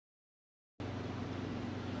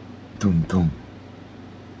Dum dum.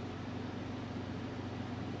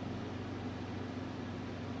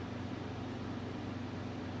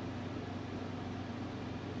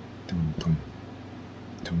 Dum dum.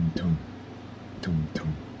 Dum dum. Dum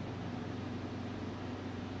dum.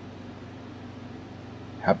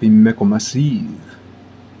 Happy Michaelmas Eve.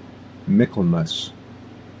 Michaelmas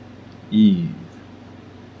Eve.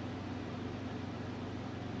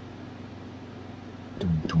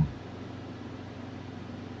 Dum dum.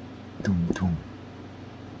 Dum dum.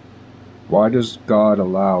 Why does God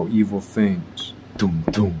allow evil things? Dum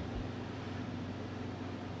dum.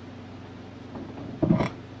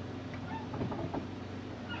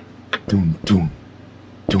 Dum dum.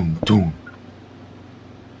 Dum dum.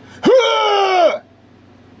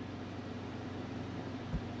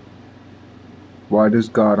 Why does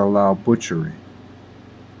God allow butchery?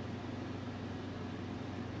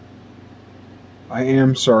 I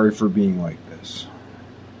am sorry for being like this.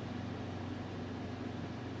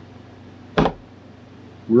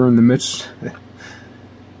 We're in the midst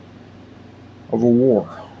of a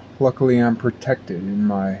war. Luckily, I'm protected in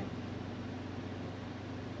my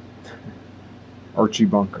Archie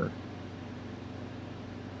bunker.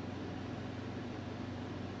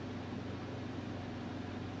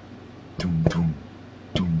 Dum dum.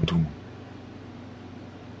 Dum dum.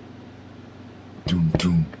 Dum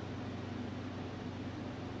dum.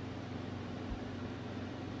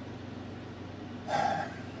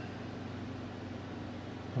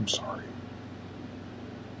 I'm sorry.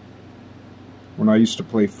 When I used to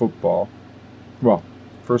play football, well,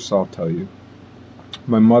 first I'll tell you,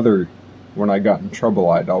 my mother, when I got in trouble,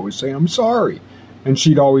 I'd always say, I'm sorry. And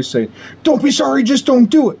she'd always say, don't be sorry, just don't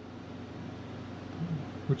do it.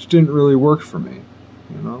 Which didn't really work for me,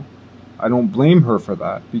 you know. I don't blame her for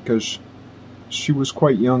that, because she was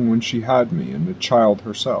quite young when she had me, and a child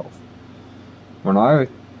herself. When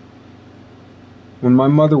my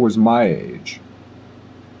mother was my age,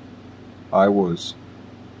 I was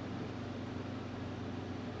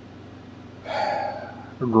a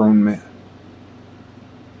grown man.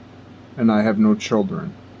 And I have no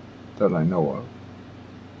children that I know of.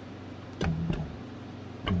 Dum, dum,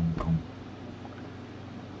 dum, dum.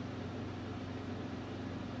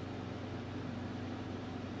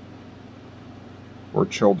 Or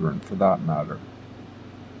children, for that matter.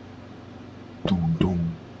 Dum,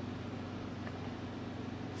 dum.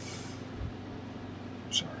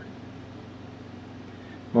 Sorry.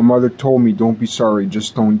 My mother told me, don't be sorry,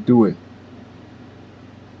 just don't do it.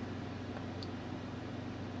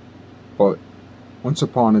 But once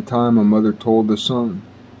upon a time, a mother told the son,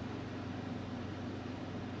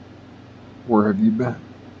 where have you been?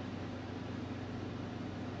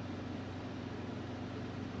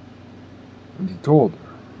 And he told her,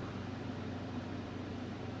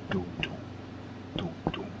 dum dum, dum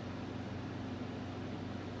dum.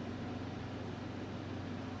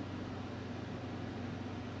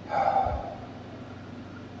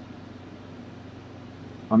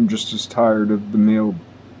 I'm just as tired of the male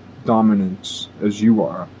dominance as you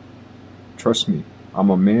are. Trust me,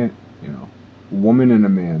 I'm a man, you know, a woman in a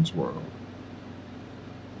man's world.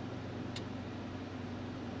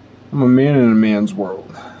 I'm a man in a man's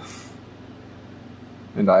world.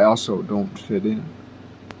 And I also don't fit in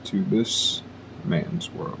to this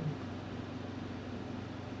man's world.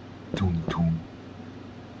 Dum dum.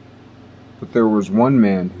 But there was one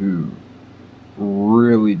man who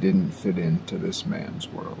really didn't fit into this man's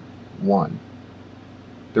world. One.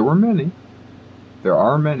 There were many. There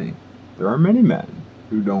are many. There are many men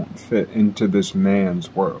who don't fit into this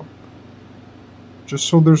man's world. Just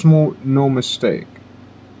so there's no mistake.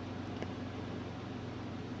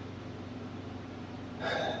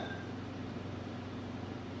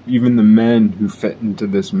 Even the men who fit into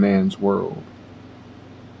this man's world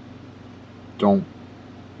don't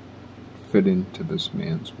fit into this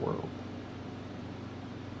man's world.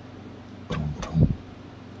 Dum, dum,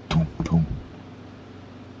 dum, dum.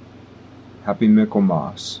 Happy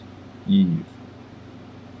Michaelmas Eve.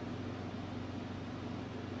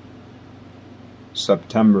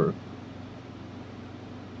 September.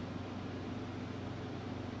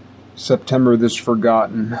 September, this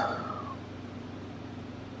forgotten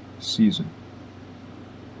season,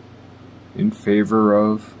 in favor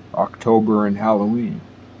of October and Halloween,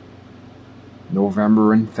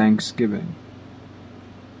 November and Thanksgiving,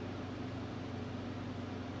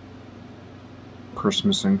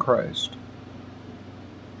 Christmas and Christ.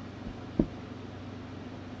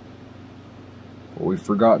 But we've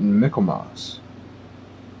forgotten Michaelmas.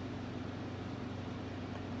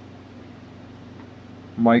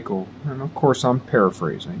 Michael, and of course I'm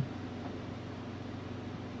paraphrasing,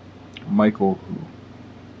 Michael, who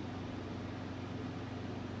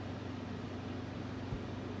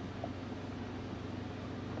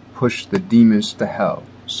push the demons to hell,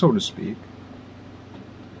 so to speak.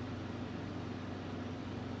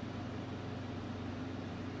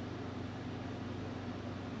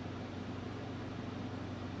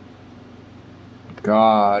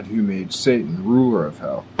 God who made Satan ruler of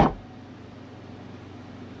hell.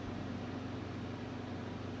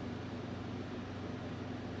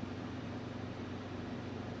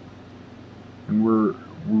 And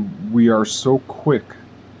we are so quick,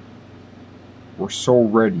 we're so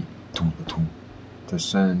ready to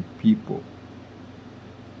send people,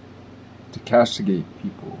 to castigate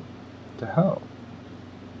people to hell.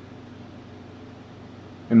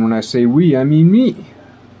 And when I say we, I mean me.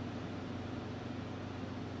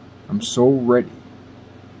 I'm so ready.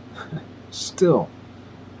 Still,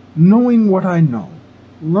 knowing what I know,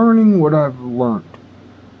 learning what I've learned,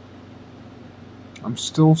 I'm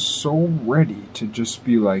still so ready to just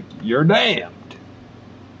be like, you're damned.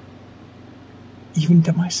 Even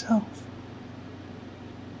to myself.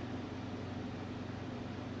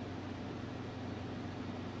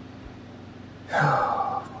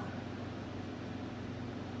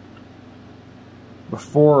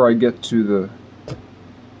 Before I get to the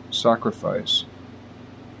sacrifice,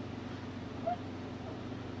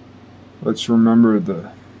 let's remember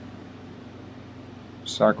the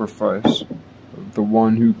sacrifice of the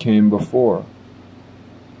one who came before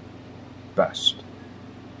best.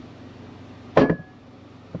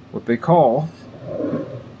 What they call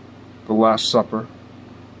the Last Supper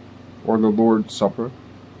or the Lord's Supper,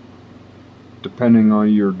 depending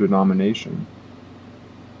on your denomination.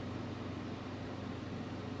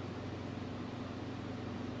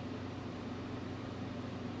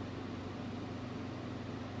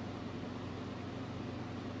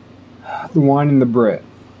 The wine and the bread.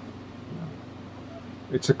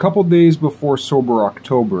 It's a couple days before Sober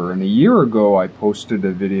October, and a year ago I posted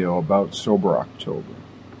a video about Sober October.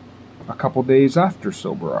 A couple days after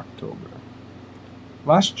Sober October.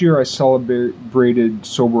 Last year I celebrated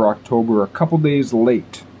Sober October a couple days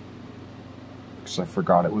late, because I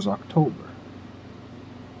forgot it was October.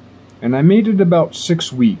 And I made it about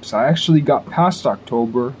 6 weeks. I actually got past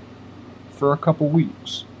October for a couple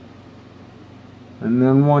weeks. And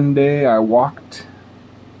then one day I walked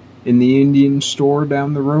in the Indian store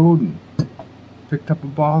down the road and picked up a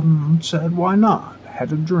bottle and said, why not? I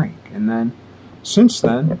had a drink. And then, since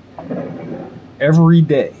then, every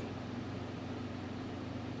day.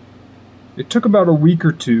 It took about a week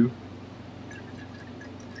or two,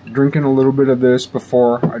 drinking a little bit of this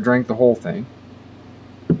before I drank the whole thing.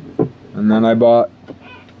 And then I bought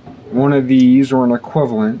one of these, or an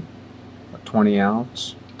equivalent, a 20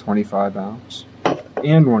 ounce, 25 ounce.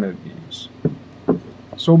 And one of these.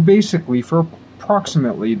 So basically, for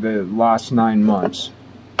approximately the last 9 months,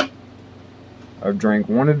 I've drank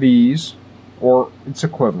one of these, or its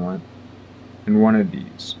equivalent, and one of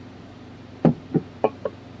these.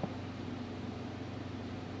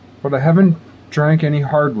 But I haven't drank any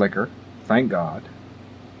hard liquor, thank God.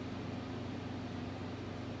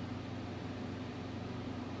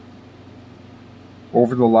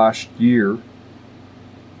 Over the last year,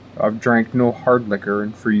 I've drank no hard liquor,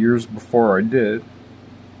 and for years before I did.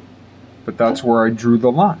 But that's where I drew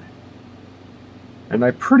the line. And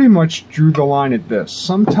I pretty much drew the line at this.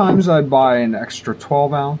 Sometimes I'd buy an extra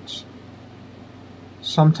 12 ounce.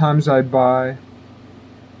 Sometimes I'd buy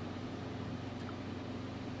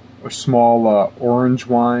a small orange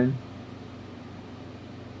wine.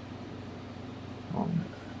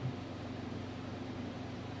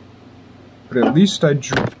 But at least I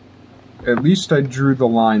drew the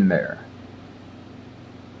line there.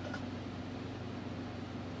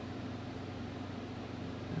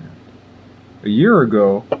 A year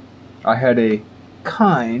ago, I had a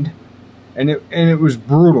kind, and it was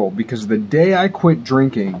brutal, because the day I quit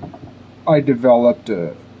drinking, I developed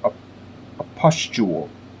a pustule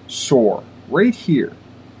sore right here.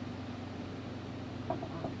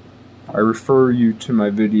 I refer you to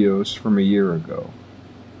my videos from a year ago.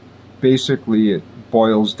 Basically, it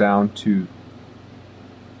boils down to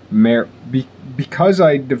because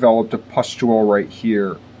I developed a pustule right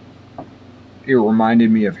here, it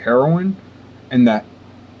reminded me of heroin, and that,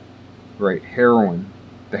 right, heroin,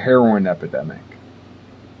 the heroin epidemic.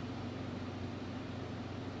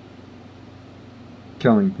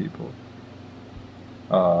 Killing people.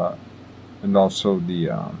 And also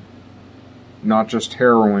the, not just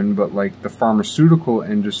heroin, but like the pharmaceutical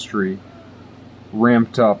industry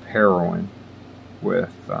ramped up heroin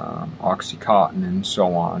with Oxycontin and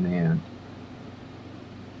so on, and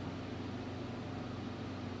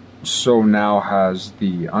so now has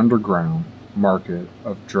the underground market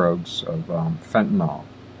of drugs, of fentanyl.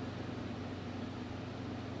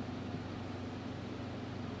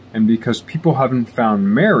 And because people haven't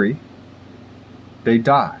found Mary, they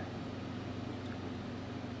die.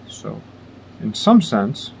 So, in some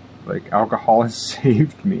sense, like, alcohol has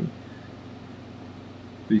saved me.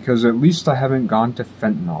 Because at least I haven't gone to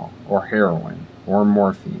fentanyl, or heroin, or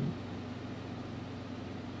morphine,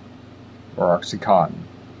 or Oxycontin,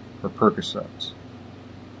 or Percocets.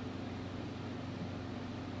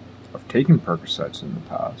 I've taken Percocets in the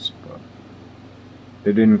past, but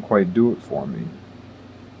they didn't quite do it for me.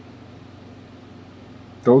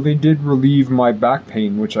 Though they did relieve my back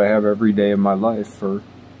pain, which I have every day of my life for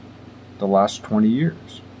the last 20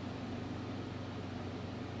 years.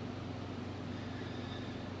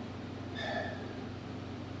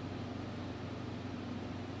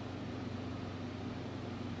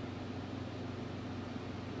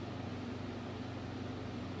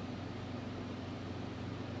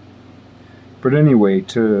 But anyway,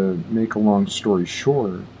 to make a long story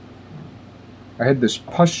short, I had this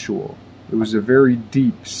pustule. It was a very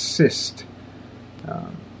deep cyst.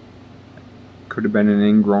 Could have been an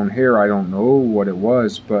ingrown hair, I don't know what it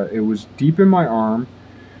was, but it was deep in my arm,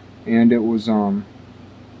 and it was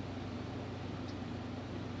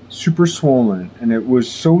super swollen, and it was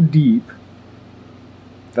so deep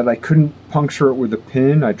that I couldn't puncture it with a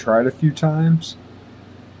pin. I tried a few times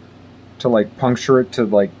to like puncture it to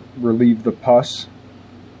like relieve the pus,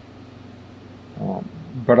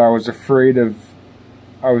 but I was afraid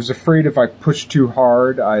if I pushed too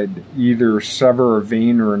hard, I'd either sever a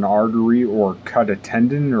vein or an artery or cut a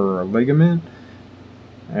tendon or a ligament,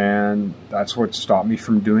 and that's what stopped me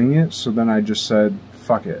from doing it. So then I just said,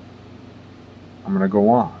 fuck it, I'm gonna go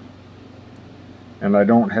on. And I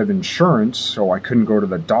don't have insurance, so I couldn't go to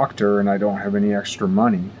the doctor, and I don't have any extra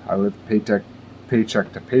money. I live paycheck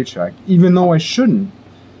to paycheck, even though I shouldn't,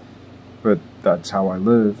 but that's how I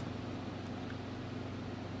live.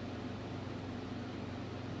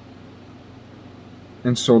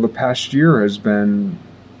 And so the past year has been,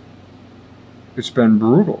 it's been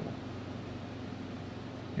brutal.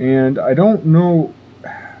 And I don't know,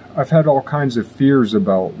 I've had all kinds of fears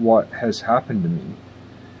about what has happened to me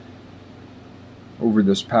over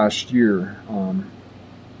this past year.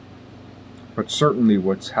 But certainly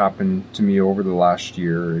what's happened to me over the last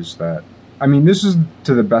year is that, I mean, this is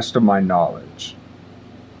to the best of my knowledge.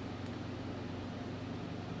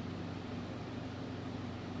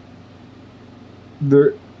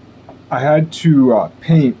 I had to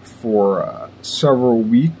paint for several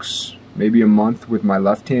weeks, maybe a month, with my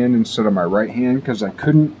left hand instead of my right hand, because I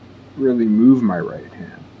couldn't really move my right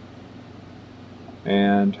hand.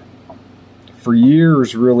 And for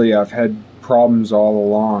years, really, I've had problems all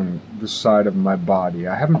along the side of my body.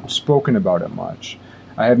 I haven't spoken about it much.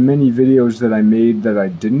 I have many videos that I made that I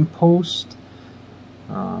didn't post.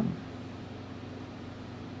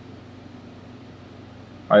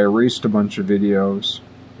 I erased a bunch of videos.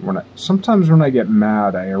 Sometimes when I get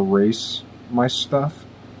mad, I erase my stuff.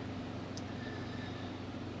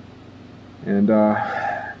 And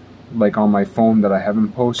like on my phone that I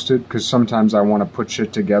haven't posted, because sometimes I want to put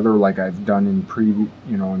shit together, like I've done in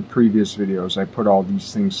previous videos. I put all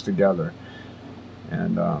these things together,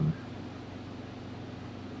 and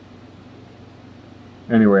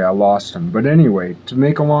anyway, I lost them. But anyway, to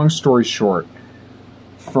make a long story short,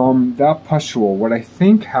 from that pustule, what I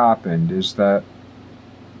think happened is that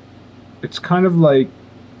it's kind of like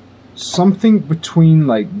something between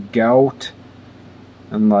like gout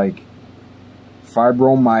and like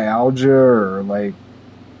fibromyalgia, or like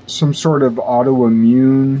some sort of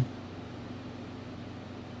autoimmune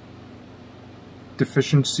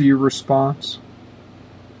deficiency response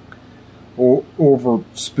over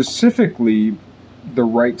specifically the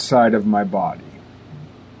right side of my body.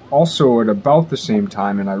 Also, at about the same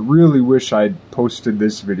time, and I really wish I'd posted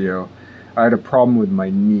this video, I had a problem with my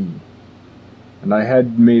knee. And I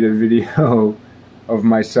had made a video of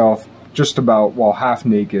myself just about, well, half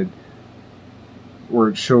naked, where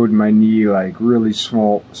it showed my knee like really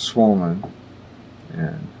swollen.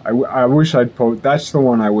 And I wish I'd that's the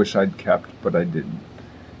one I wish I'd kept, but I didn't.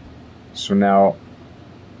 So now,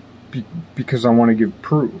 because I want to give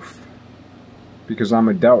proof, because I'm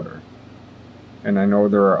a doubter, and I know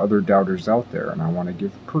there are other doubters out there, and I want to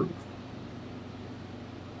give proof.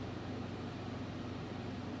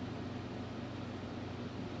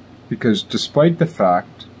 Because despite the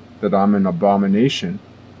fact that I'm an abomination,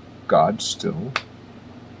 God still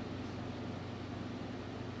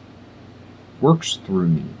works through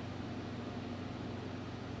me.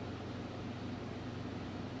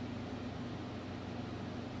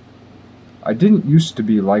 I didn't used to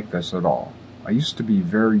be like this at all. I used to be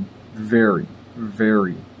very, very,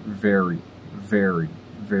 very, very, very,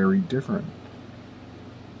 very different.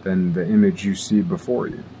 than the image you see before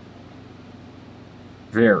you.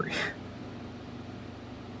 Very.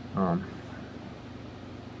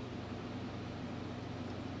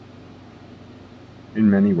 In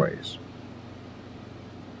many ways.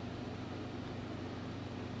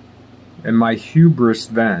 And my hubris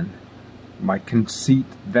then, my conceit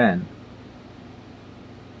then,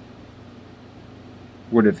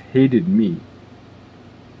 would have hated me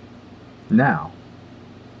now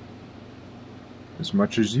as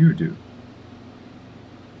much as you do.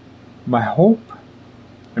 My hope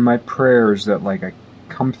and my prayer is that I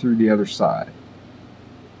come through the other side.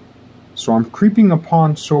 So I'm creeping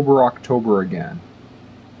upon Sober October again.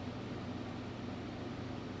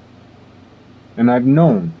 And I've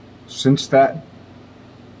known since 10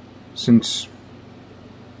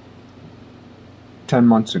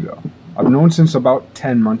 months ago. I've known since about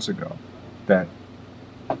 10 months ago that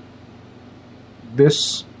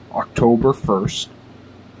this October 1st,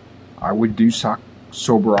 I would do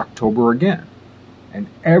Sober October again. And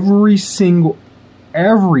every single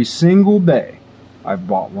day, I've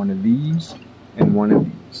bought one of these and one of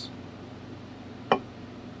these.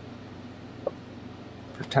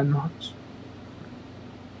 For 10 months.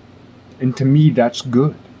 And to me, that's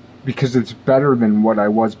good. Because it's better than what I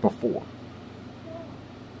was before.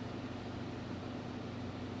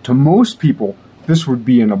 To most people, this would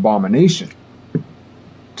be an abomination.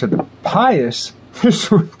 To the pious,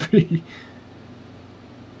 this would be.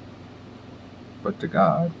 But to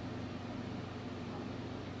God,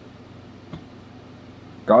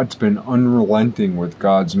 God's been unrelenting with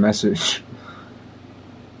God's message.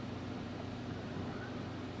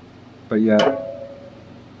 But yet,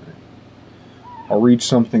 I'll read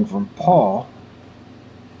something from Paul.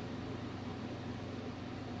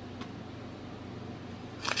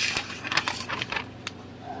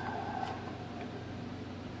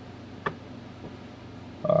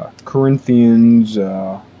 Corinthians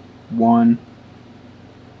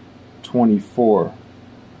 1:24.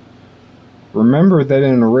 Remember that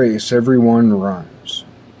in a race everyone runs,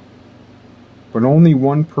 but only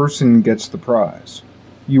one person gets the prize.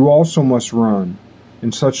 You also must run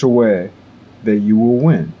in such a way that you will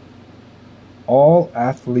win. All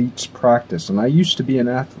athletes practice, and I used to be an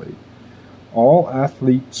athlete, all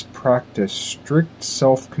athletes practice strict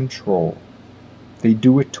self-control. They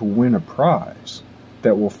do it to win a prize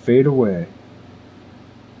that will fade away.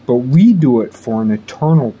 But we do it for an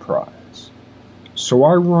eternal prize. So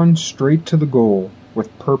I run straight to the goal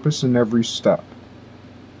with purpose in every step.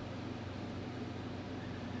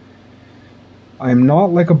 I am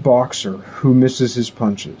not like a boxer who misses his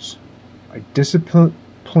punches. I discipline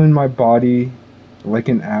my body like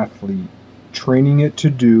an athlete, training it to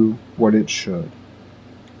do what it should.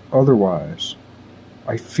 Otherwise,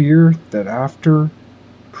 I fear that after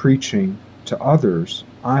preaching to others,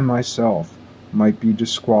 I myself might be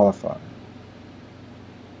disqualified.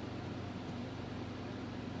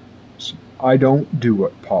 So I don't do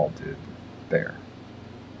what Paul did there.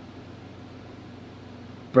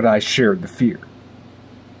 But I shared the fear,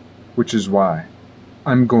 which is why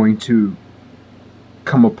I'm going to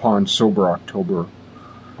come upon Sober October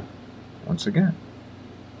once again.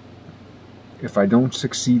 If I don't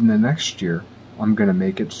succeed in the next year, I'm going to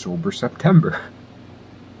make it Sober September.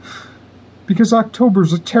 Because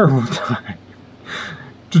October's a terrible time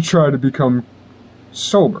to try to become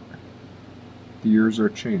sober. The years are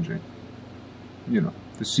changing.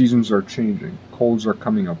 The seasons are changing. Colds are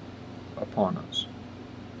coming up upon us.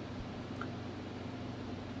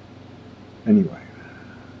 Anyway.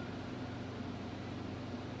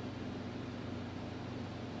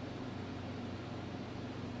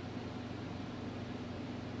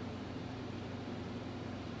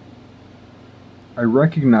 I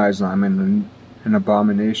recognize I'm an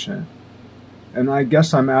abomination, and I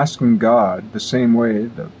guess I'm asking God the same way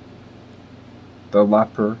the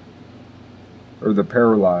leper or the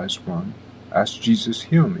paralyzed one asked Jesus,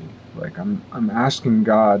 heal me. I'm asking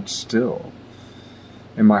God still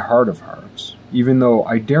in my heart of hearts, even though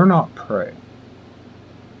I dare not pray.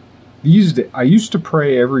 These days, I used to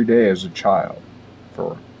pray every day as a child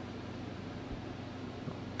for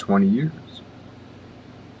 20 years.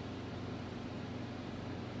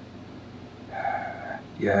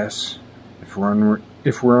 Yes, if we're in our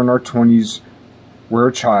 20s, we're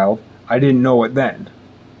a child. I didn't know it then.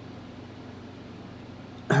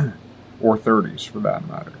 Or 30s, for that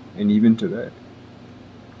matter. And even today.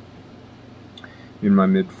 In my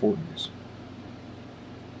mid-40s.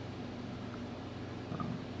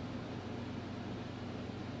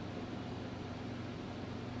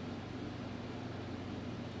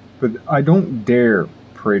 But I don't dare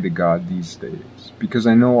pray to God these days, because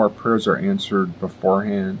I know our prayers are answered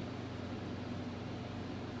beforehand.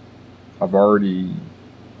 I've already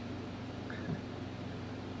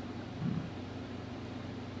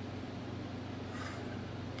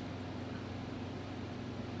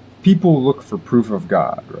people look for proof of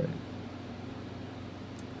God, right?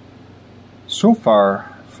 So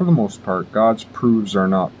far, for the most part, God's proofs are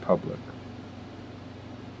not public.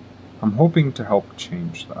 I'm hoping to help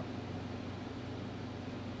change that.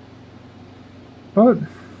 But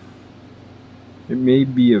it may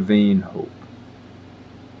be a vain hope.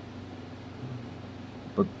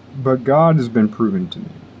 But God has been proven to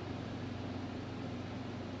me.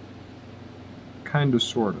 Kinda,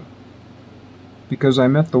 sorta. Because I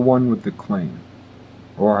met the one with the claim.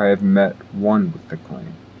 Or I have met one with the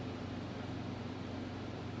claim.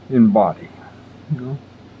 In body. You know?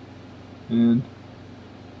 And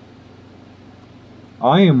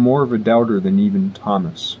I am more of a doubter than even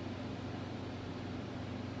Thomas.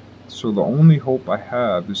 So the only hope I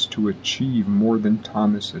have is to achieve more than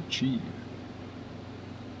Thomas achieved.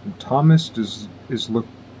 And Thomas is looked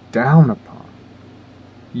down upon,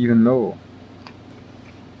 even though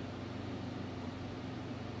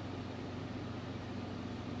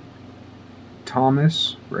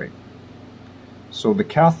Thomas, right. So the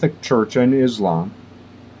Catholic Church and Islam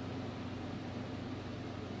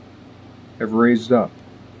have raised up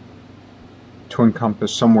to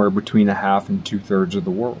encompass somewhere between a half and 2/3 of the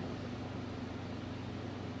world.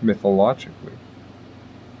 Mythologically,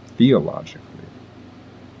 theologically.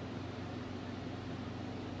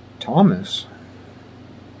 Thomas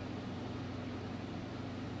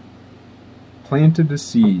planted a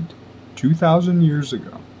seed 2,000 years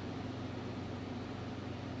ago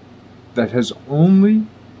that has only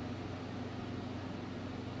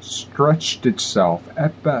stretched itself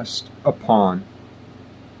at best upon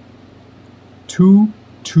two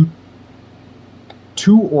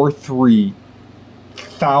or three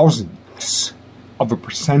thousandths of a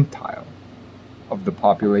percentile of the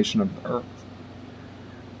population of the earth.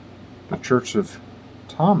 The Church of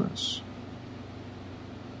Thomas,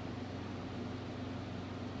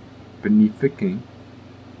 beneath the king,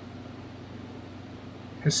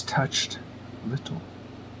 has touched little,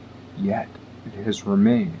 yet it has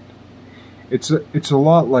remained. It's a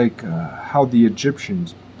lot like how the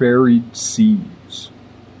Egyptians buried seeds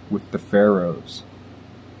with the pharaohs.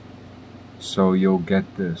 So you'll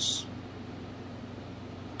get this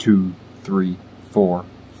 2, 3, 4,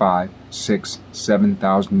 5, 6,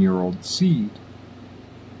 7,000-year-old seed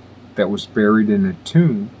that was buried in a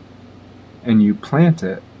tomb, and you plant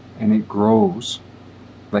it and it grows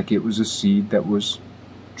like it was a seed that was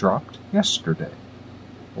dropped yesterday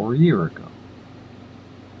or a year ago.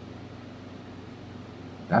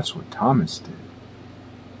 That's what Thomas did.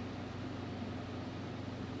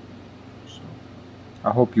 So,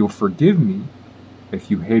 I hope you'll forgive me if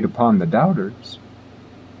you hate upon the doubters.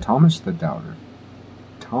 Thomas the doubter.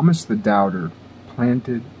 Thomas the doubter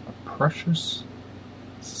planted a precious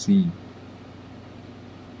seed.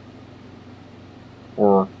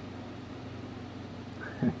 Or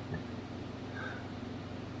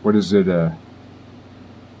what is it, an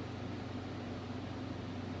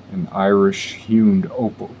Irish-hewn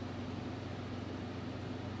opal.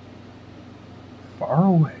 Far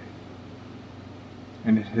away.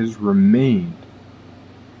 And it has remained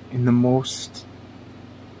in the most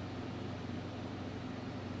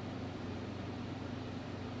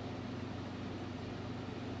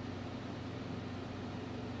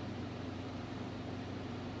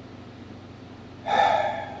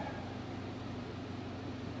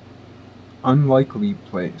unlikely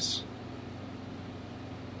place.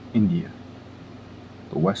 India.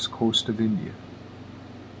 The west coast of India.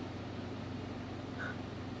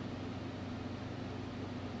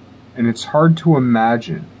 And it's hard to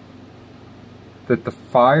imagine that the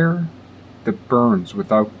fire that burns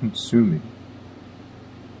without consuming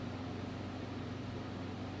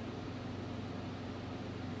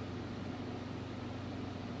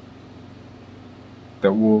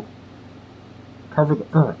that will cover the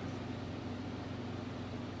earth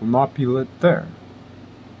will not be lit there,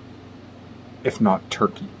 if not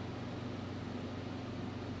Turkey.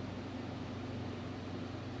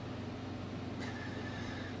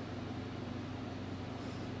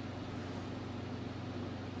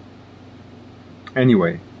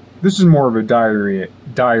 Anyway, this is more of a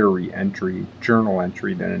diary entry, journal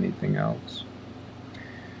entry than anything else.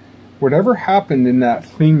 Whatever happened in that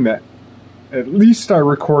thing, that at least I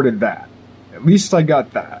recorded that. At least I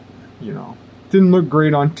got that, you know. Didn't look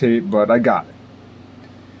great on tape, but I got it.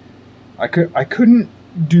 I couldn't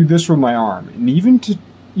do this with my arm, and even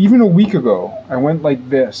even a week ago, I went like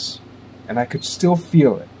this, and I could still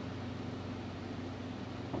feel it.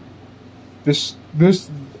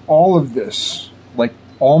 All of this, like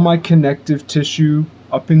all my connective tissue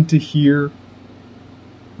up into here,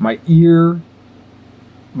 my ear,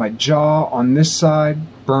 my jaw on this side,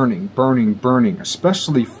 burning, burning, burning,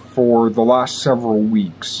 especially for the last several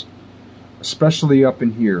weeks, especially up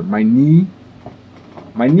in here. My knee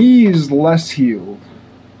is less healed,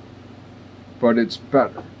 but it's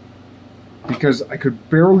better because I could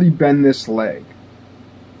barely bend this leg.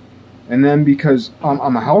 And then because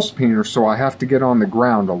I'm a house painter, so I have to get on the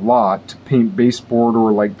ground a lot to paint baseboard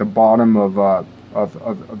or like the bottom of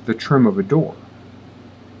the trim of a door.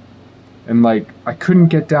 And like I couldn't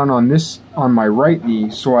get down on my right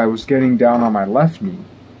knee, so I was getting down on my left knee.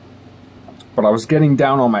 But I was getting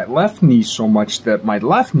down on my left knee so much that my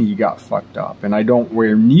left knee got fucked up, and I don't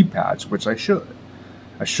wear knee pads, which I should.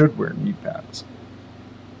 I should wear knee pads.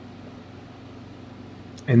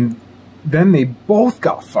 And then they both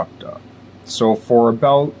got fucked up. So for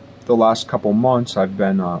about the last couple months, I've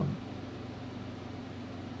been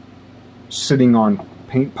sitting on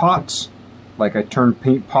paint pots. Like I turn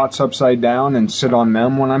paint pots upside down and sit on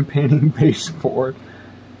them when I'm painting baseboard.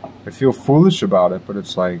 I feel foolish about it, but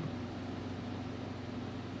it's like,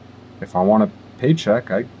 if I want a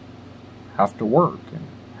paycheck, I have to work and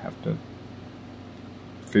have to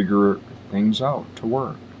figure things out to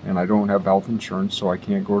work. And I don't have health insurance, so I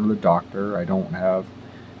can't go to the doctor. I don't have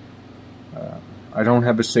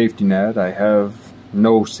a safety net. I have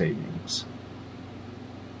no savings.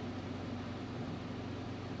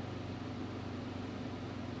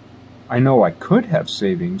 I know I could have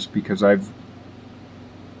savings because I've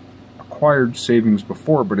acquired savings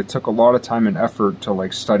before, but it took a lot of time and effort to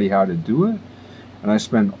like study how to do it. And I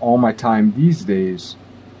spend all my time these days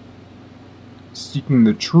seeking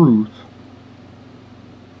the truth.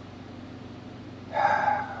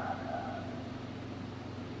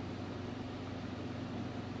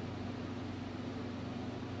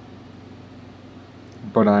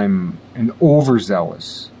 But I'm an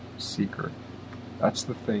overzealous seeker. That's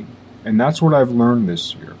the thing. And that's what I've learned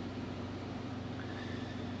this year.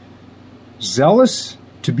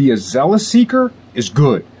 To be a zealous seeker is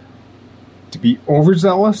good. To be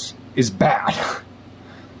overzealous is bad.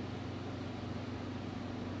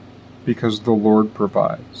 Because the Lord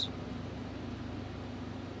provides.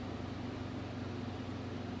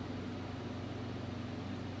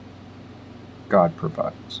 God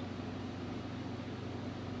provides.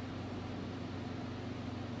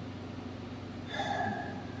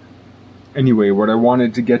 Anyway, what I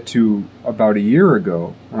wanted to get to about a year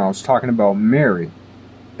ago, when I was talking about Mary,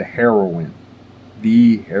 the heroine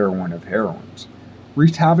of heroines,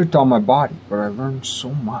 wreaked havoc on my body, but I learned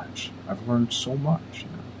so much. I've learned so much, you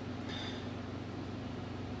know.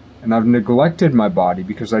 And I've neglected my body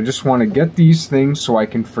because I just want to get these things so I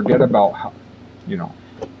can forget about how, you know.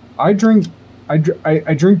 I drink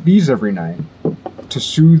these every night to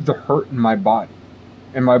soothe the hurt in my body.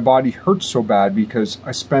 And my body hurts so bad because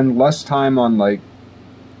I spend less time on like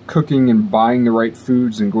cooking and buying the right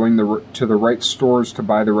foods and going to the right stores to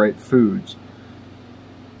buy the right foods.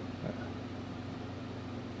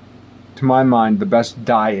 To my mind, the best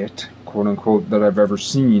diet, quote unquote, that I've ever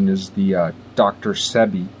seen is the Dr.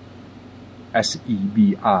 Sebi,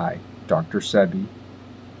 S-E-B-I, Dr. Sebi,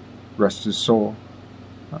 rest his soul.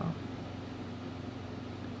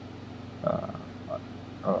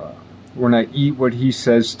 When I eat what he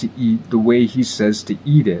says to eat, the way he says to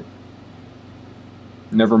eat it,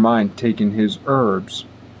 never mind taking his herbs,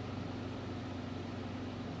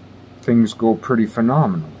 things go pretty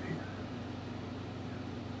phenomenally.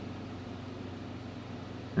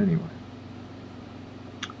 Anyway.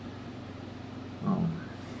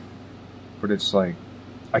 But it's like,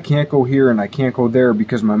 I can't go here and I can't go there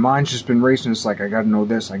because my mind's just been racing. It's like, I gotta know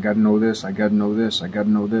this, I gotta know this, I gotta know this, I gotta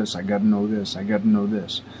know this, I gotta know this, I gotta know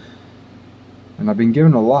this. And I've been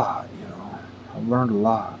given a lot, you know. I've learned a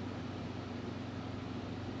lot.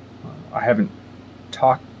 I haven't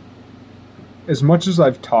talked as much as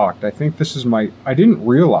I've talked. I think this is I didn't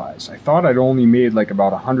realize. I thought I'd only made like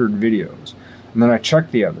about 100 videos. And then I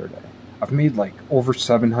checked the other day. I've made like over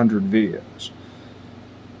 700 videos.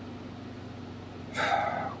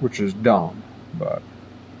 Which is dumb, but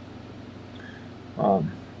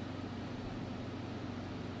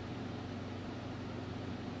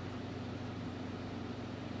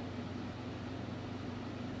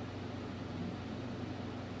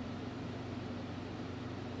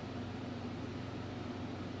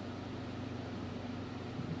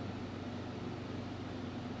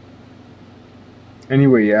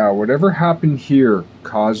anyway, yeah, whatever happened here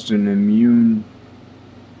caused an immune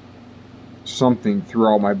something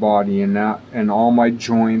throughout my body, and all my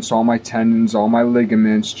joints, all my tendons, all my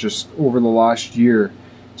ligaments, just over the last year.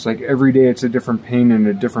 It's like every day it's a different pain in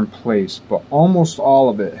a different place, but almost all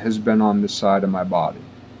of it has been on this side of my body.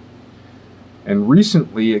 And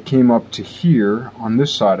recently it came up to here on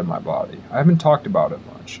this side of my body. I haven't talked about it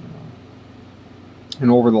much, you know.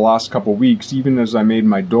 And over the last couple weeks, even as I made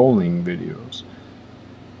my doling videos,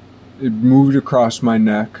 it moved across my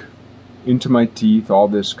neck, into my teeth, all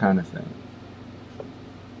this kind of thing.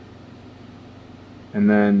 And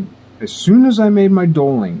then, as soon as I made my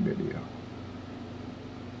doling video,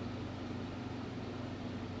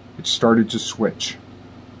 it started to switch.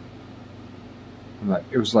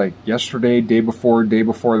 It was like yesterday, day before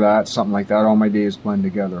that, something like that. All my days blend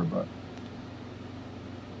together, but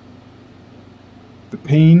the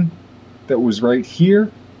pain that was right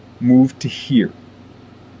here moved to here.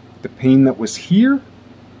 The pain that was here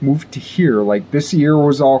moved to here. Like this ear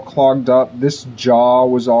was all clogged up, this jaw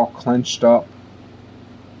was all clenched up,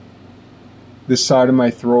 this side of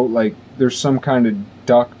my throat, like there's some kind of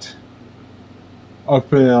duct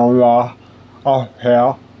up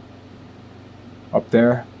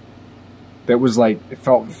there that was like, it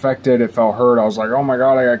felt infected, it felt hurt. I was like, oh my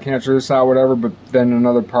god, I got cancer, this, that, whatever. But then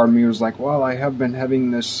another part of me was like, well, I have been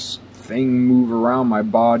having this thing move around my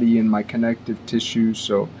body and my connective tissue,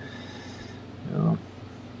 so you know.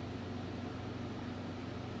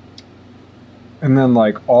 And then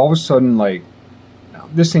like all of a sudden, like,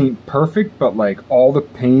 this ain't perfect, but like all the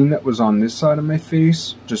pain that was on this side of my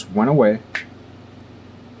face just went away.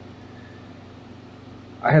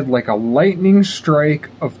 I had like a lightning strike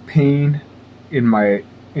of pain in my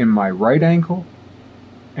right ankle,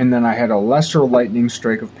 and then I had a lesser lightning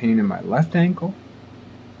strike of pain in my left ankle.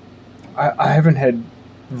 I haven't had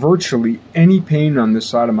virtually any pain on this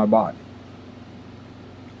side of my body.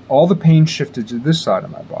 All the pain shifted to this side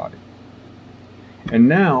of my body. And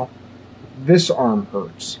now this arm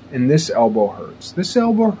hurts and this elbow hurts. This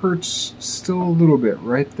elbow hurts still a little bit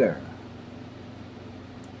right there.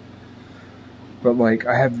 But like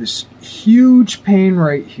I have this huge pain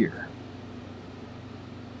right here.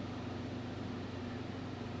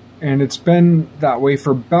 And it's been that way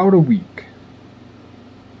for about a week.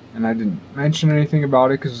 And I didn't mention anything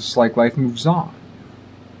about it because it's like life moves on.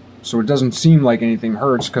 So it doesn't seem like anything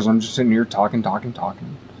hurts because I'm just sitting here talking.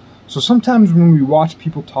 So sometimes when we watch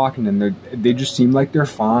people talking and they just seem like they're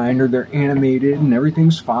fine, or they're animated and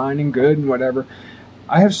everything's fine and good and whatever.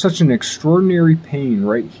 I have such an extraordinary pain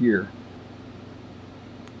right here.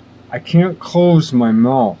 I can't close my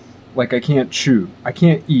mouth, like I can't chew, I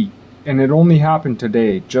can't eat, and it only happened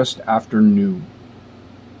today, just after noon.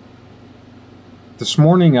 This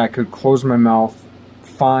morning I could close my mouth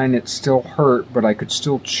fine, it still hurt, but I could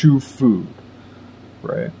still chew food,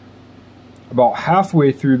 right? About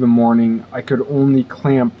halfway through the morning, I could only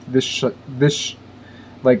clamp this,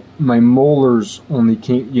 like my molars only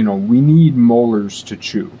came, you know, we need molars to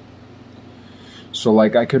chew. So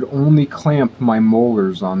like I could only clamp my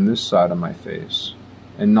molars on this side of my face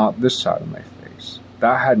and not this side of my face.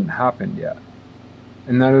 That hadn't happened yet.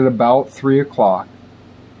 And then at about 3 o'clock,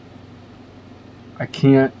 I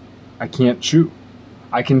can't chew.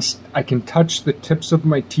 I can touch the tips of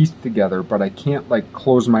my teeth together, but I can't like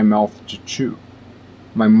close my mouth to chew.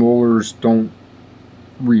 My molars don't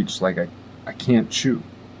reach, like I can't chew.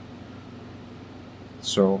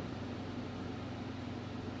 So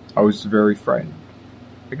I was very frightened.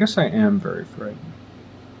 I guess I am very frightened.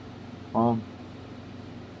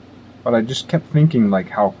 But I just kept thinking like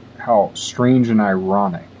how strange and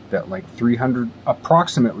ironic that like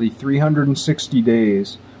approximately 360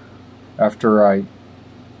 days after I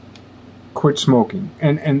quit smoking,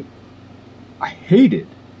 and I hated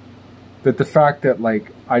that the fact that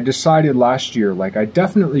like I decided last year, like I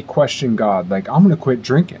definitely questioned God, like I'm gonna quit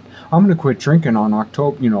drinking. I'm gonna quit drinking on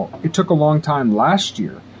October. You know, it took a long time last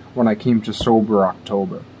year when I came to Sober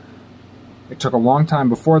October. It took a long time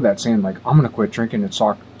before that saying like I'm gonna quit drinking at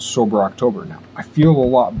Sober October. Now I feel a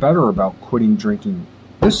lot better about quitting drinking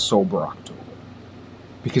this Sober October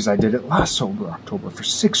because I did it last Sober October for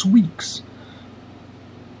 6 weeks.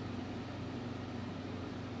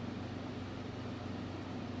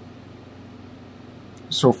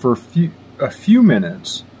 So for a few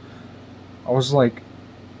minutes, I was like,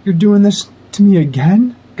 you're doing this to me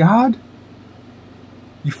again, God?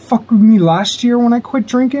 You fucked with me last year when I quit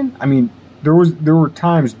drinking? I mean, there were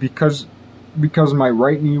times because my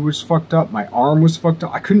right knee was fucked up, my arm was fucked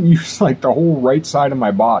up, I couldn't use like the whole right side of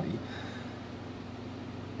my body.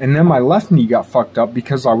 And then my left knee got fucked up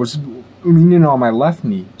because I was leaning on my left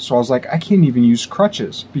knee. So I was like, I can't even use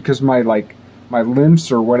crutches because my like my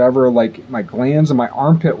lymphs or whatever, like my glands in my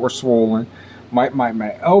armpit were swollen.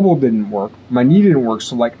 My elbow didn't work. My knee didn't work.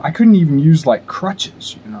 So like I couldn't even use like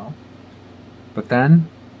crutches, you know. But then,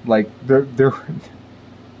 like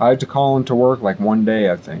I had to call into work like one day,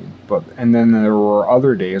 I think. And then there were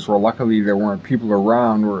other days where luckily there weren't people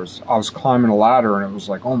around, where I was climbing a ladder and it was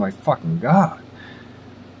like, oh my fucking God.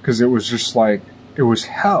 Because it was just like, it was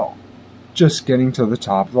hell just getting to the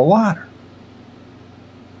top of the ladder.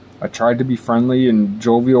 I tried to be friendly and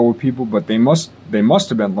jovial with people, but they must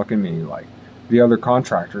have been looking at me like the other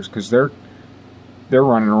contractors, because they're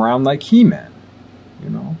running around like He-Man, you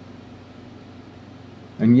know.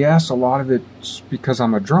 And yes, a lot of it's because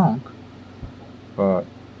I'm a drunk, but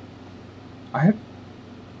I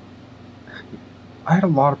had a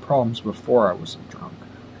lot of problems before I was a drunk,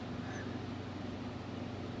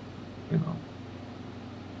 you know.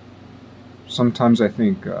 Sometimes I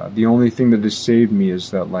think the only thing that has saved me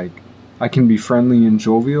is that, like, I can be friendly and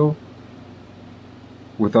jovial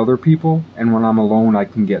with other people, and when I'm alone, I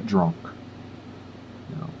can get drunk.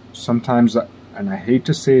 You know, sometimes, and I hate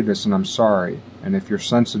to say this, and I'm sorry, and if you're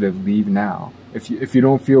sensitive, leave now. If you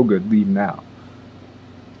don't feel good, leave now.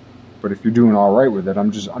 But if you're doing all right with it,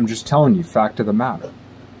 I'm just telling you, fact of the matter.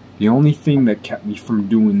 The only thing that kept me from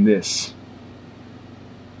doing this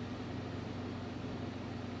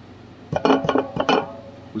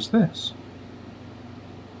was this.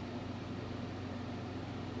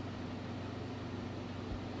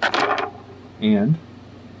 And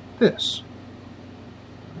this.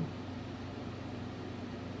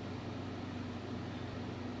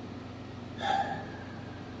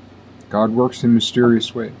 God works in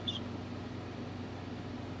mysterious ways.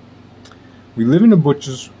 We live in a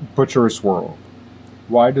butcherous world.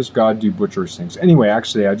 Why does God do butcherous things? Anyway,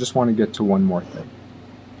 actually, I just want to get to one more thing.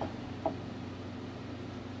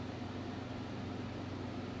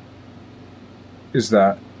 Is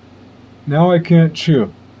that now I can't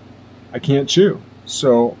chew. I can't chew.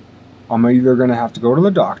 So I'm either going to have to go to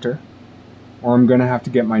the doctor, or I'm going to have to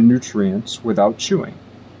get my nutrients without chewing.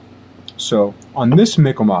 So on this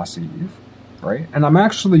Michaelmas Eve, right, and I'm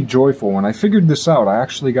actually joyful. When I figured this out, I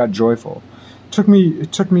actually got joyful. It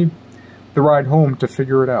took me the ride home to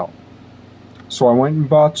figure it out. So I went and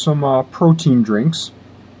bought some protein drinks,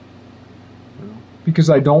 because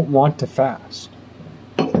I don't want to fast.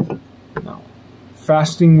 No.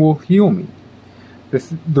 Fasting will heal me.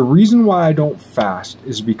 The reason why I don't fast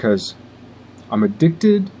is because I'm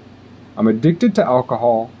addicted. I'm addicted to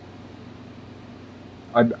alcohol.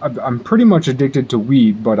 I'm pretty much addicted to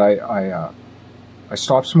weed, but I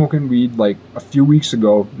stopped smoking weed like a few weeks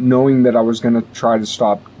ago, knowing that I was going to try to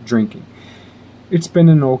stop drinking. It's been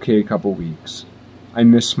an okay couple weeks. I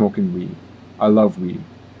miss smoking weed. I love weed.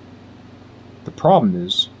 The problem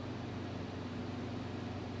is,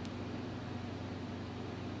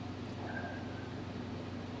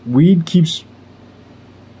 weed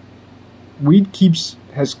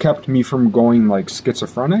has kept me from going like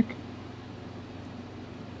schizophrenic.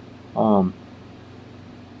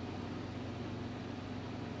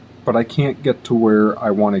 But I can't get to where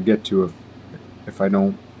I want to get to if I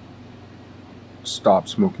don't stop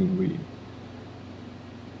smoking weed.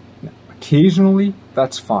 Now, occasionally,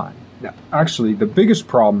 that's fine. Now, actually, the biggest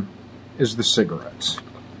problem is the cigarettes.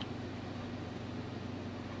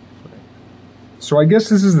 So I guess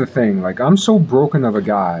this is the thing. Like, I'm so broken of a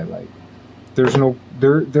guy. Like, there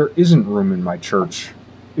isn't room in my church,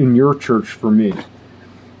 in your church, for me.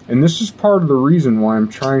 And this is part of the reason why I'm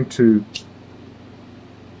trying to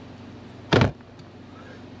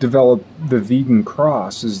develop the vegan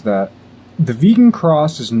cross, is that the vegan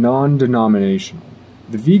cross is non-denominational.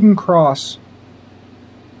 The vegan cross,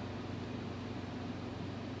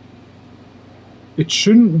 it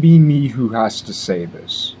shouldn't be me who has to say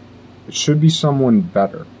this. It should be someone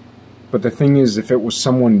better. But the thing is, if it was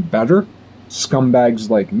someone better, scumbags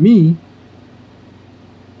like me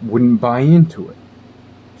wouldn't buy into it.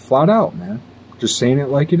 Flat out, man. Just saying it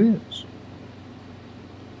like it is.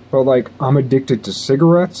 But like, I'm addicted to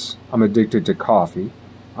cigarettes, I'm addicted to coffee,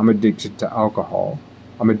 I'm addicted to alcohol,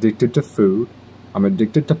 I'm addicted to food, I'm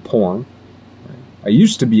addicted to porn. I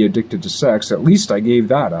used to be addicted to sex, at least I gave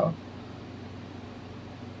that up.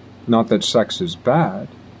 Not that sex is bad,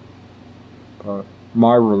 but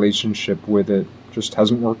my relationship with it just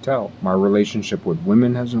hasn't worked out. My relationship with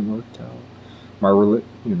women hasn't worked out.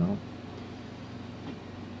 You know,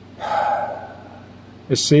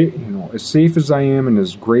 as safe as I am and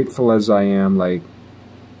as grateful as I am, like,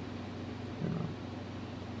 you know,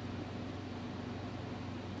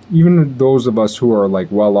 even those of us who are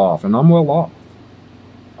like well off, and I'm well off.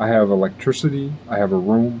 I have electricity, I have a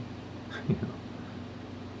room, you know.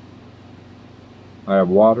 I have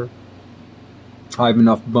water. I have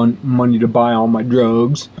enough money to buy all my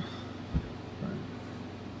drugs.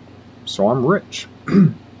 So I'm rich.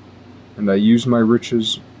 And I use my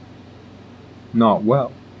riches not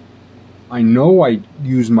well. I know I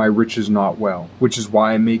use my riches not well, which is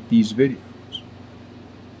why I make these videos.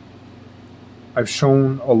 I've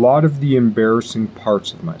shown a lot of the embarrassing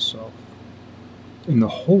parts of myself in the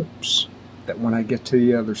hopes that when I get to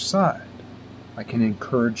the other side, I can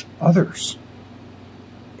encourage others.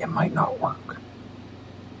 It might not work.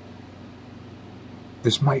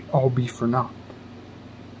 This might all be for naught.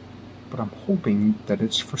 But I'm hoping that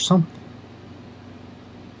it's for something.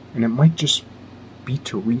 And it might just be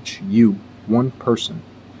to reach you, one person,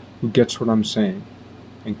 who gets what I'm saying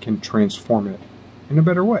and can transform it in a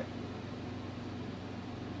better way.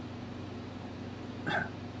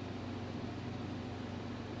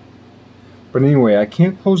 But anyway, I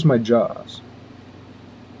can't close my jaws.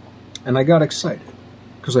 And I got excited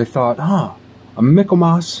because I thought, a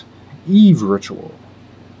Michaelmas Eve ritual.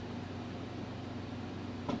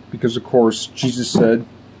 Because of course, Jesus said,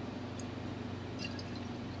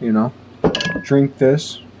 you know, drink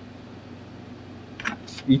this,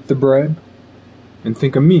 eat the bread, and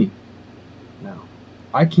think of me. Now,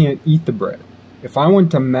 I can't eat the bread. If I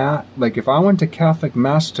went to Catholic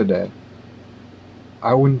Mass today,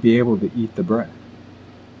 I wouldn't be able to eat the bread.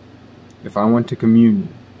 If I went to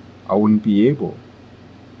communion, I wouldn't be able.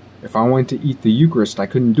 If I went to eat the Eucharist, I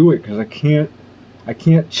couldn't do it because I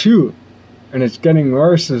can't chew. And it's getting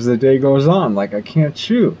worse as the day goes on. Like, I can't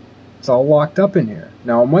chew. It's all locked up in here.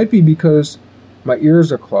 Now, it might be because my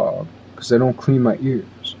ears are clogged, because I don't clean my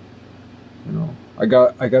ears. You know, I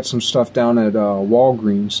got some stuff down at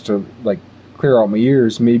Walgreens to like clear out my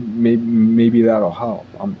ears. Maybe that'll help.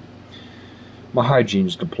 My hygiene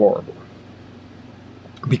is deplorable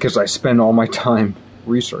because I spend all my time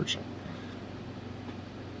researching,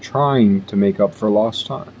 trying to make up for lost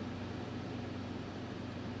time,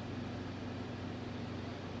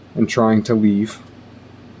 and trying to leave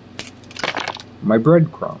my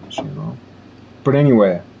breadcrumbs, you know. But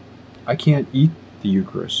anyway, I can't eat the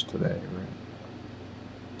Eucharist today, right?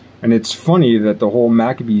 And it's funny that the whole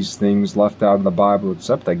Maccabees thing's left out of the Bible,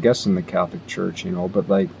 except I guess in the Catholic Church, you know, but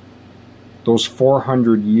like those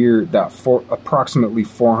approximately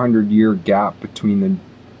 400-year gap between the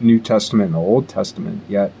New Testament and the Old Testament,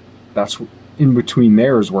 yet that's in between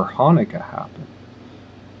there is where Hanukkah happened.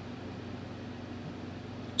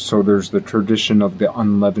 So there's the tradition of the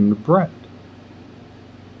unleavened bread.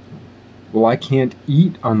 Well, I can't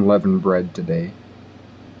eat unleavened bread today,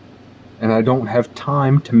 and I don't have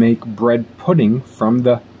time to make bread pudding from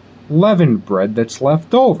the leavened bread that's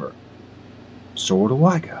left over. So what do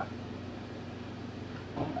I got?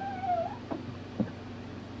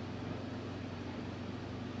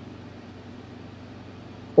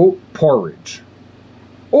 Oat porridge.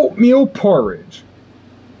 Oatmeal porridge.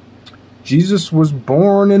 Jesus was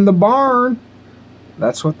born in the barn.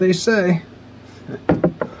 That's what they say.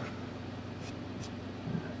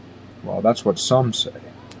 Well, that's what some say.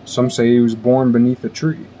 Some say he was born beneath a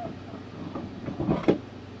tree.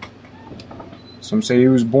 Some say he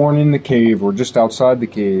was born in the cave, or just outside the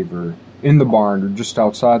cave, or in the barn, or just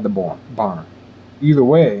outside the barn. Either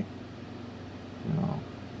way, you know,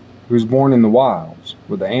 he was born in the wilds,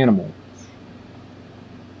 with the animals.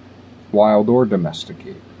 Wild or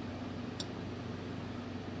domesticated.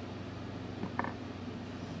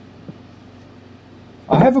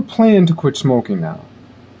 I have a plan to quit smoking now.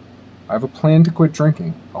 I have a plan to quit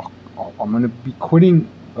drinking. I'm going to be quitting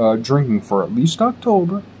drinking for at least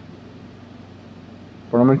October.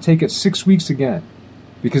 But I'm going to take it 6 weeks again.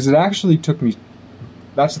 Because it actually took me...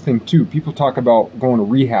 That's the thing too. People talk about going to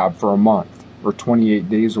rehab for a month. Or 28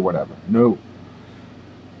 days or whatever. No.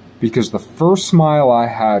 Because the first smile I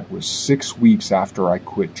had was 6 weeks after I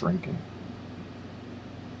quit drinking.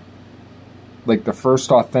 Like the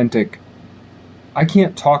first authentic... I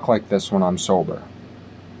can't talk like this when I'm sober.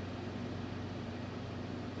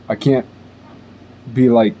 I can't be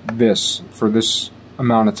like this for this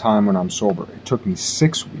amount of time when I'm sober. It took me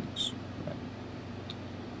 6 weeks.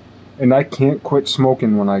 And I can't quit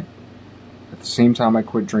smoking at the same time I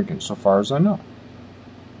quit drinking, so far as I know.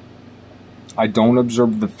 I don't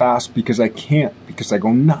observe the fast because I can't, because I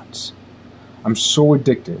go nuts. I'm so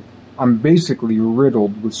addicted. I'm basically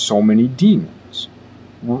riddled with so many demons.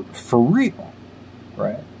 For real,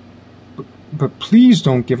 right? But please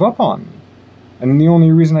don't give up on me. And the only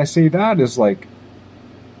reason I say that is like,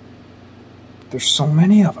 there's so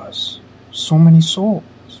many of us, so many souls,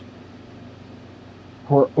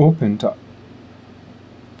 who are open to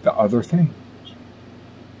the other things.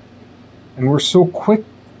 And we're so quick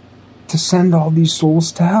to send all these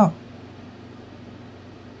souls to hell.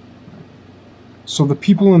 So the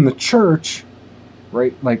people in the church,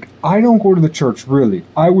 right, like, I don't go to the church, really.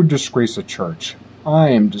 I would disgrace a church. I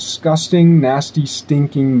am disgusting, nasty,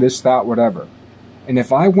 stinking, this, that, whatever. And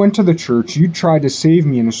if I went to the church, you'd try to save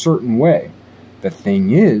me in a certain way. The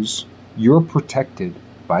thing is, you're protected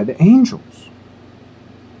by the angels.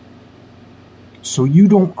 So you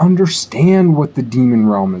don't understand what the demon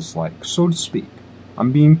realm is like, so to speak.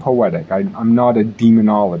 I'm being poetic. I'm not a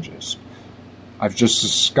demonologist. I've just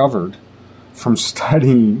discovered from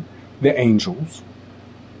studying the angels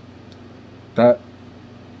that,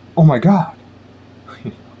 oh my God.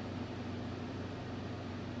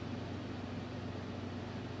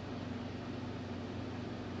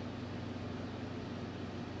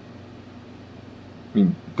 I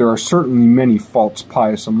mean, there are certainly many false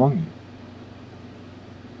pious among you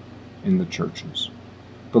in the churches.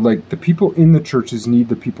 But, like, the people in the churches need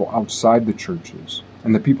the people outside the churches.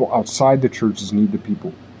 And the people outside the churches need the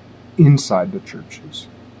people inside the churches.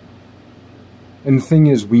 And the thing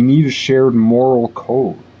is, we need a shared moral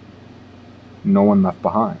code. No one left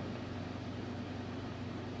behind.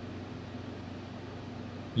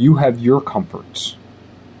 You have your comforts.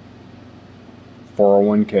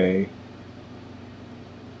 401k,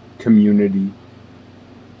 community,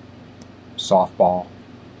 softball.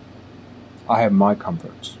 I have my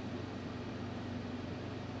comforts.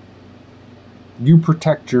 You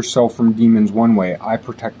protect yourself from demons one way, I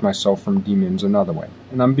protect myself from demons another way.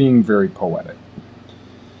 And I'm being very poetic.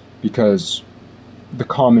 Because the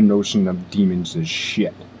common notion of demons is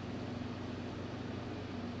shit.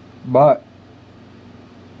 But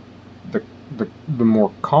the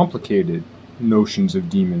more complicated notions of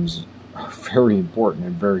demons are very important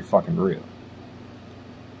and very fucking real.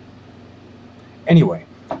 Anyway,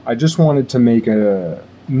 I just wanted to make a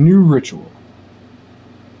new ritual.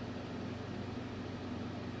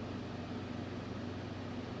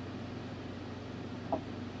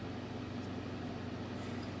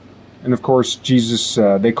 And of course, Jesus,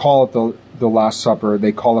 they call it the Last Supper,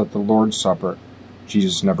 they call it the Lord's Supper.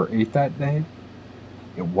 Jesus never ate that day.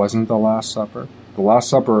 It wasn't the Last Supper. The Last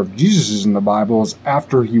Supper of Jesus in the Bible is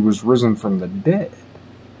after he was risen from the dead.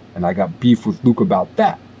 And I got beef with Luke about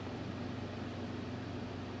that.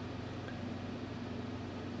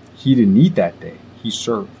 He didn't eat that day. He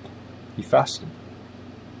served. He fasted.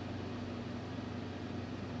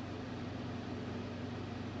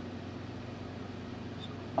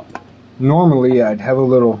 Normally, I'd have a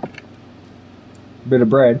little bit of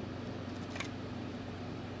bread.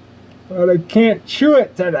 But I can't chew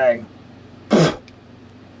it today.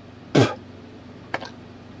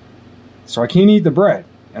 So I can't eat the bread.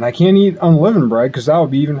 And I can't eat unleavened bread because that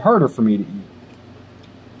would be even harder for me to eat.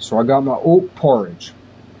 So I got my oat porridge.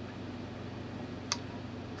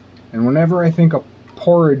 And whenever I think of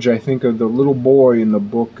porridge, I think of the little boy in the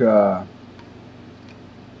book, The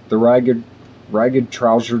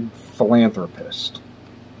Ragged-Trousered Philanthropist,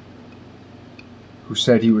 who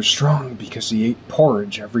said he was strong because he ate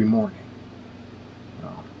porridge every morning.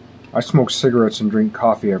 Well, I smoke cigarettes and drink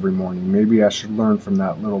coffee every morning. Maybe I should learn from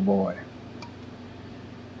that little boy.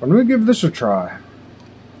 But I'm going to give this a try.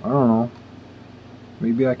 I don't know.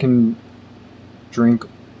 Maybe I can drink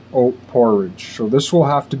oat porridge. So this will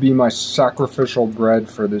have to be my sacrificial bread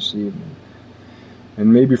for this evening.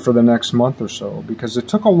 And maybe for the next month or so. Because it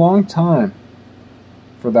took a long time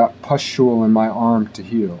for that pustule in my arm to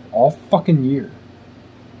heal. All fucking year.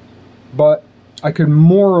 But I could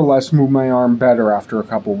more or less move my arm better after a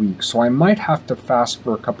couple weeks. So I might have to fast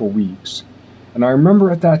for a couple weeks. And I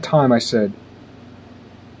remember at that time I said,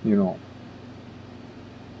 you know,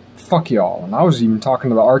 fuck y'all. And I was even talking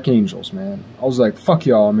to the archangels, man. I was like, fuck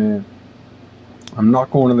y'all, man. I'm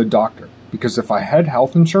not going to the doctor. Because if I had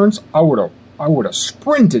health insurance, I would have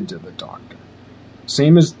sprinted to the doctor.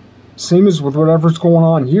 Same as with whatever's going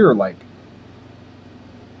on here. Like,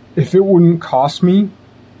 if it wouldn't cost me,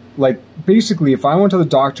 like, basically, if I went to the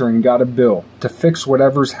doctor and got a bill to fix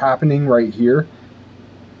whatever's happening right here,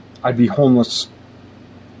 I'd be homeless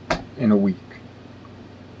in a week.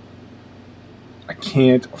 I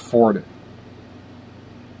can't afford it.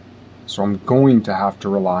 So I'm going to have to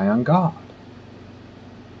rely on God.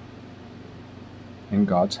 And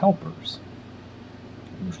God's helpers.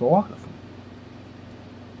 There's a lot of them.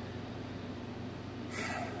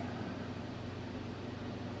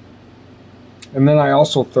 And then I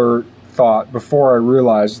also thought, before I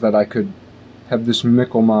realized that I could have this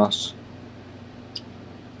Michaelmas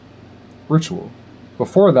ritual.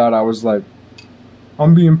 Before that, I was like,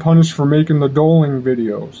 I'm being punished for making the doling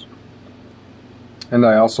videos. And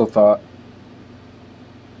I also thought,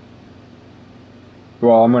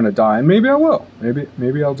 well, I'm gonna die, and maybe I will.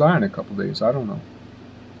 Maybe I'll die in a couple days. I don't know.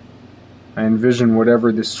 I envision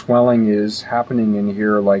whatever this swelling is happening in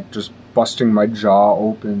here, like just busting my jaw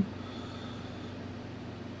open.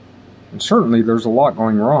 And certainly there's a lot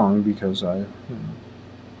going wrong because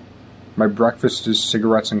my breakfast is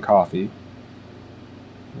cigarettes and coffee.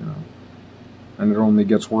 You know, and it only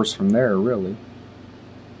gets worse from there, really.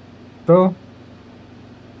 Though,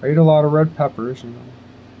 I eat a lot of red peppers, you know.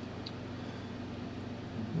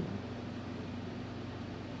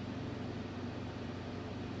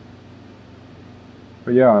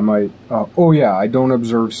 But yeah, I might, oh yeah, I don't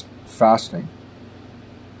observe fasting.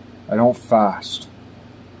 I don't fast.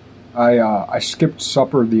 I skipped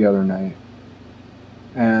supper the other night.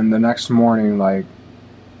 And the next morning, like,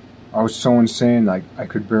 I was so insane, like, I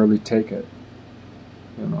could barely take it.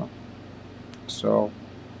 You know. So,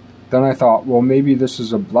 then I thought, well, maybe this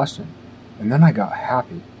is a blessing. And then I got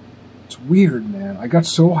happy. It's weird, man. I got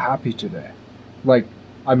so happy today. Like,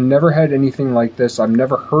 I've never had anything like this. I've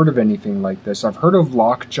never heard of anything like this. I've heard of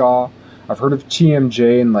lockjaw. I've heard of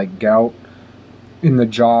TMJ and, like, gout in the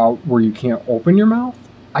jaw where you can't open your mouth.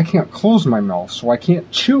 I can't close my mouth, so I can't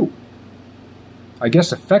chew. I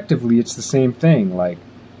guess effectively it's the same thing. Like,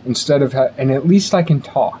 instead of and at least I can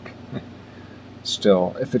talk.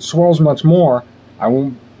 Still, if it swells much more, I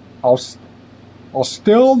won't. I'll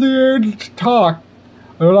still do talk,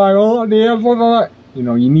 but I won't be able to. You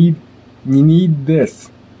know, you need this.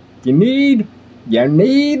 You need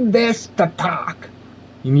this to talk.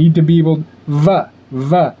 You need to be able the.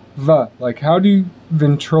 Like, how do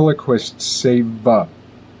ventriloquists say the?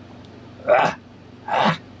 I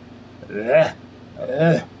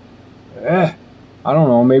don't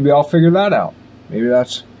know. Maybe I'll figure that out. Maybe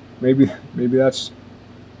that's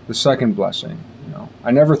the second blessing. You know,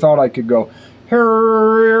 I never thought I could go.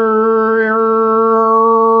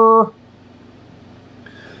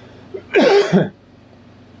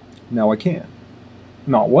 Now I can.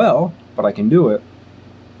 Not well, but I can do it.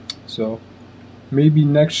 So maybe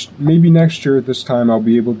next year at this time I'll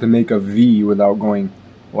be able to make a V without going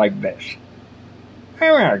like this. Hey,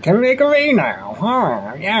 I can make a V now.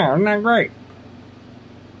 Huh? Yeah, isn't that great?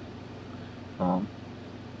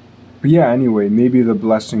 But yeah, anyway, maybe the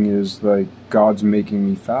blessing is like God's making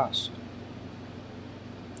me fast.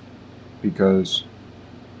 Because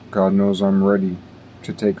God knows I'm ready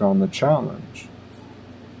to take on the challenge.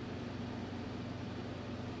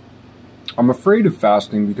 I'm afraid of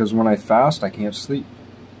fasting because when I fast, I can't sleep.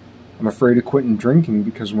 I'm afraid of quitting drinking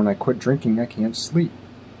because when I quit drinking, I can't sleep.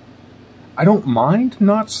 I don't mind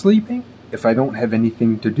not sleeping if I don't have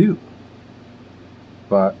anything to do.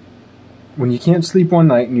 But when you can't sleep one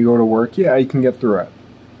night and you go to work, yeah, you can get through it.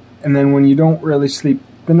 And then when you don't really sleep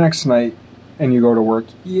the next night and you go to work,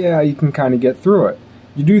 yeah, you can kind of get through it.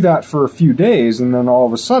 You do that for a few days and then all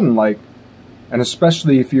of a sudden, like, and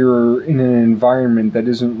especially if you're in an environment that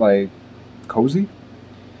isn't, like, cozy,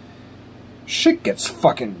 shit gets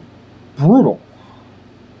fucking brutal.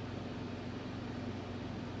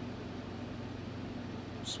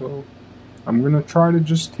 So, I'm gonna try to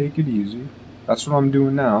just take it easy. That's what I'm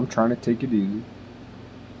doing now. I'm trying to take it easy.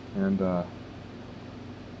 And, I'm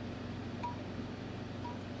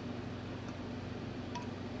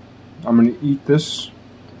gonna eat this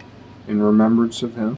in remembrance of him.